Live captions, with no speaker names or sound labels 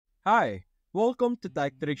Hi, welcome to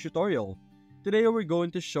Tech Tricks tutorial. Today we're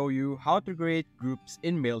going to show you how to create groups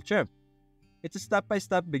in Mailchimp. It's a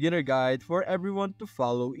step-by-step beginner guide for everyone to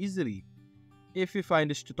follow easily. If you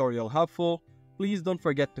find this tutorial helpful, please don't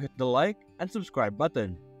forget to hit the like and subscribe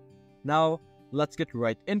button. Now, let's get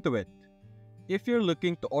right into it. If you're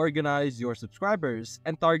looking to organize your subscribers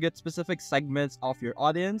and target specific segments of your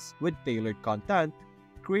audience with tailored content,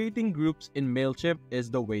 creating groups in Mailchimp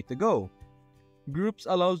is the way to go. Groups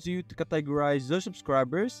allows you to categorize your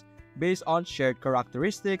subscribers based on shared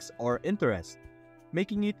characteristics or interests,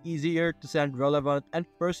 making it easier to send relevant and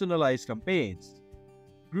personalized campaigns.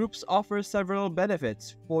 Groups offer several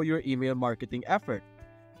benefits for your email marketing effort.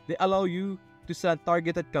 They allow you to send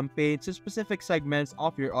targeted campaigns to specific segments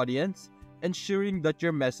of your audience, ensuring that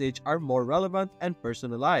your message are more relevant and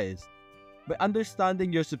personalized. By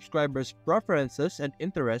understanding your subscribers' preferences and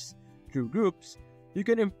interests through groups, you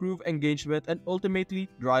can improve engagement and ultimately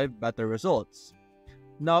drive better results.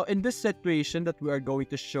 Now, in this situation that we are going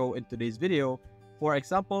to show in today's video, for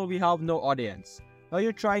example, we have no audience. Now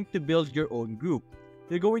you're trying to build your own group.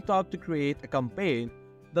 You're going to have to create a campaign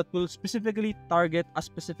that will specifically target a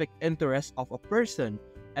specific interest of a person.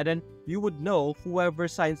 And then you would know whoever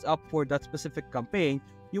signs up for that specific campaign,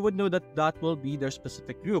 you would know that that will be their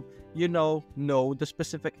specific group. You know the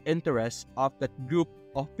specific interests of that group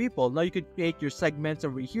of people. Now you could create your segments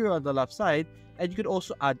over here on the left side, and you could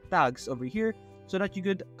also add tags over here so that you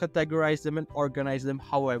could categorize them and organize them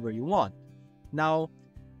however you want. Now,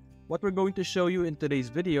 what we're going to show you in today's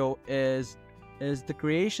video is the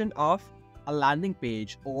creation of a landing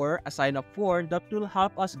page or a sign up form that will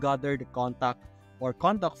help us gather the contact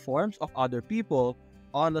forms of other people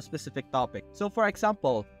on a specific topic. So for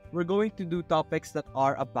example, we're going to do topics that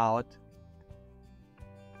are about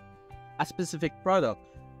a specific product.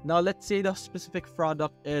 Now let's say the specific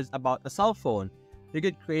product is about a cell phone. We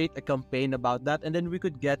could create a campaign about that, and then we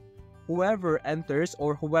could get whoever enters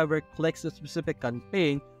or whoever clicks the specific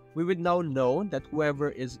campaign. We would now know that whoever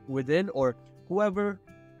is within or however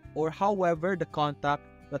the contact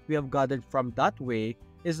that we have gathered from that way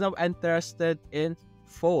is now interested in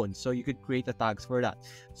phones. So you could create the tags for that.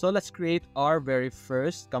 So let's create our very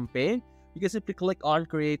first campaign. You can simply click on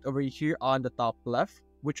create over here on the top left,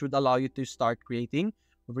 which would allow you to start creating.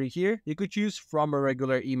 Over here, you could choose from a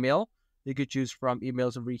regular email. You could choose from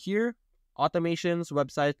emails over here, automations,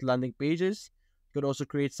 website, landing pages. You could also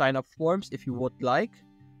create sign-up forms if you would like.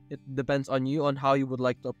 It depends on you on how you would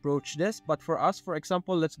like to approach this. But for us, for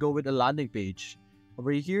example, let's go with a landing page.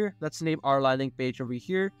 Over here, let's name our landing page over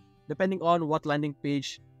here. Depending on what landing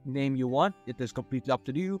page name you want, it is completely up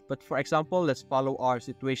to you. But for example, let's follow our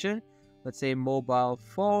situation. Let's say mobile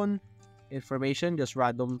phone information, just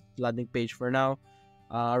random landing page for now.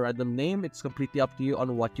 Random name, it's completely up to you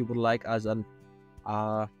on what you would like as an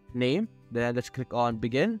name. Then let's click on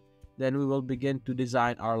begin. Then we will begin to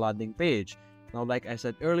design our landing page. Now, like I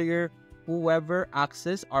said earlier, whoever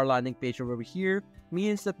accesses our landing page over here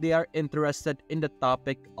means that they are interested in the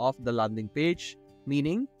topic of the landing page,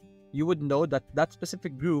 meaning you would know that that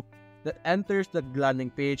specific group that enters the landing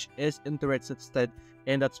page is interested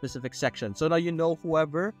in that specific section. So now you know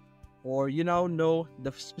whoever, or you now know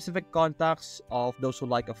the specific contacts of those who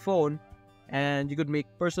like a phone, and you could make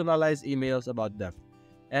personalized emails about them.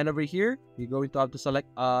 And over here, you're going to have to select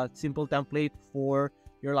a simple template for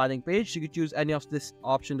your landing page. You could choose any of this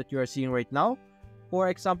option that you are seeing right now. For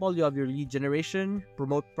example, you have your lead generation,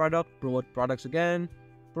 promote products again,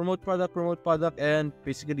 promote product, and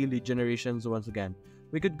basically lead generations once again.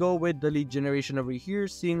 We could go with the lead generation over here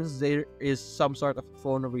since there is some sort of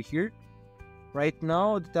phone over here. Right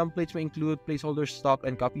now, the templates may include placeholder, stock,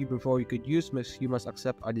 and copy. Before you could use, you must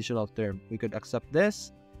accept additional term. We could accept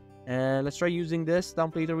this, and let's try using this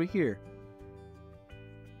template over here.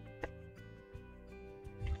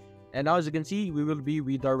 And now, as you can see, we will be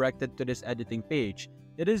redirected to this editing page.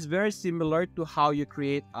 It is very similar to how you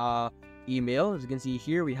create a email. As you can see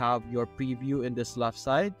here, we have your preview in this left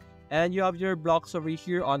side, and you have your blocks over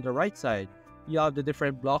here on the right side. You have the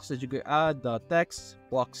different blocks that you could add: the text,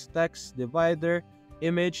 box text, divider,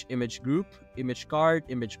 image, image group, image card,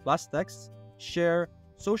 image plus text, share,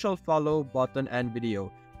 social follow, button, and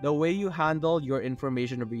video. The way you handle your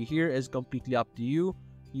information over here is completely up to you.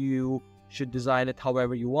 You should design it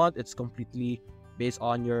however you want. It's completely based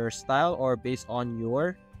on your style or based on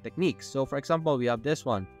your techniques. So for example, we have this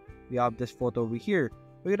one. We have this photo over here.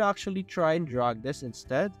 We could actually try and drag this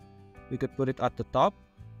instead. We could put it at the top,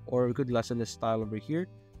 or we could lessen the style over here.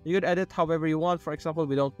 You could edit however you want. For example,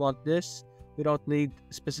 we don't want this. We don't need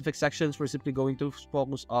specific sections. We're simply going to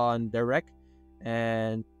focus on direct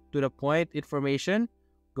and to the point information.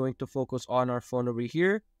 going to focus on our phone over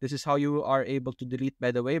here. This is how you are able to delete,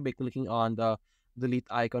 by the way, by clicking on the delete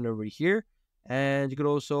icon over here. And you could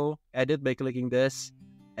also edit by clicking this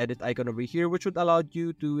edit icon over here, which would allow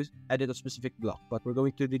you to edit a specific block. But we're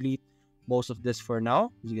going to delete most of this for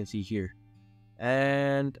now, as you can see here.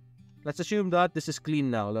 And let's assume that this is clean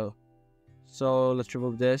now. So let's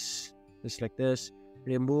remove this, just like this.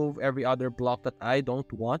 Remove every other block that I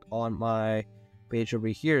don't want on my page over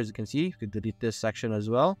here. As you can see, you could delete this section as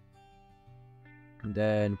well. And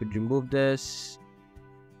then we could remove this.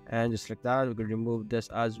 And just like that, we could remove this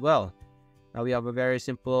as well. Now we have a very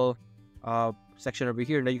simple section over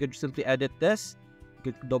here. Now you could simply edit this.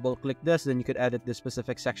 You could double click this, then you could edit the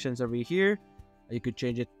specific sections over here. You could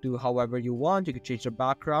change it to however you want. You could change the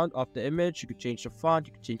background of the image. You could change the font.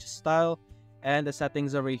 You could change the style and the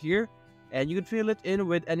settings over here. And you could fill it in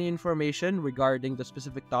with any information regarding the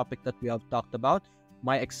specific topic that we have talked about.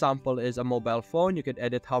 My example is a mobile phone. You could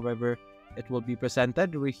edit however it will be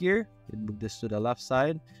presented over here. You could move this to the left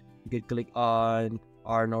side. You could click on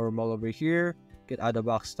our normal over here. You could add a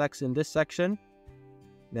box text in this section.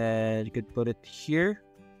 Then you could put it here.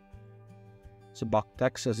 It's a box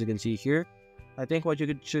text, as you can see here. I think what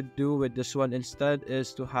you should do with this one instead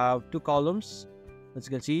is to have two columns, as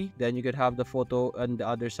you can see. Then you could have the photo on the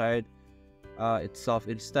other side itself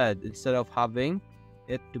instead of having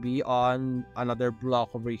it to be on another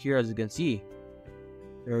block over here, as you can see.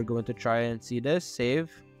 We're going to try and see this,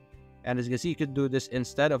 save. And as you can see, you could do this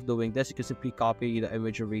instead of doing this. You can simply copy the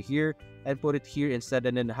image over here and put it here instead,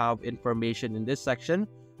 and then have information in this section,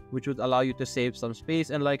 which would allow you to save some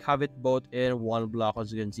space and like have it both in one block,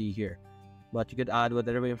 as you can see here. But you could add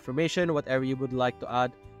whatever information, whatever you would like to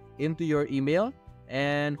add into your email.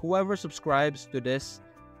 And whoever subscribes to this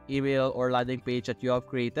email or landing page that you have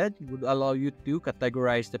created would allow you to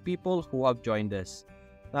categorize the people who have joined this.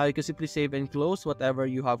 Now you can simply save and close whatever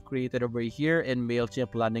you have created over here in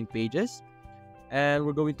Mailchimp landing pages. And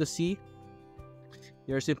we're going to see,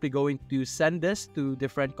 you're simply going to send this to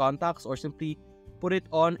different contacts or simply put it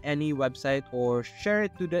on any website or share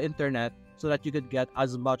it to the internet so that you could get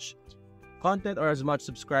as much content or as much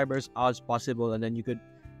subscribers as possible. And then you could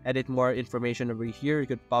edit more information over here. You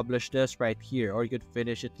could publish this right here, or you could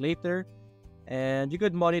finish it later. And you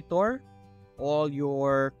could monitor all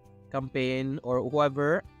your campaign or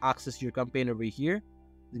whoever access your campaign over here.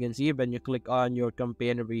 As you can see, when you click on your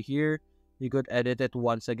campaign over here, you could edit it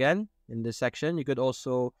once again in this section. You could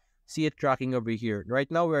also see it tracking over here. Right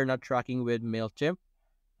now, we're not tracking with Mailchimp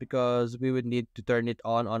because we would need to turn it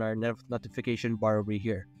on our notification bar over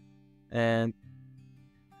here. And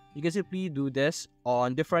you can simply do this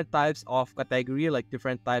on different types of category, like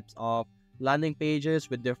different types of landing pages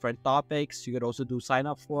with different topics. You could also do sign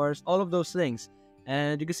up forms, all of those things.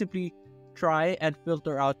 And you can simply try and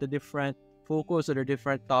filter out the different focus or the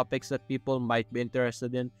different topics that people might be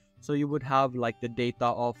interested in. So you would have like the data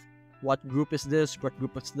of what group is this, what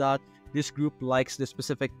group is that. This group likes this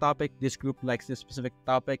specific topic, this group likes this specific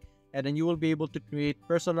topic. And then you will be able to create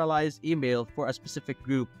personalized email for a specific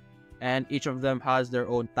group. And each of them has their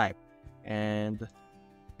own type. And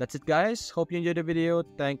that's it, guys. Hope you enjoyed the video.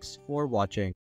 Thanks for watching.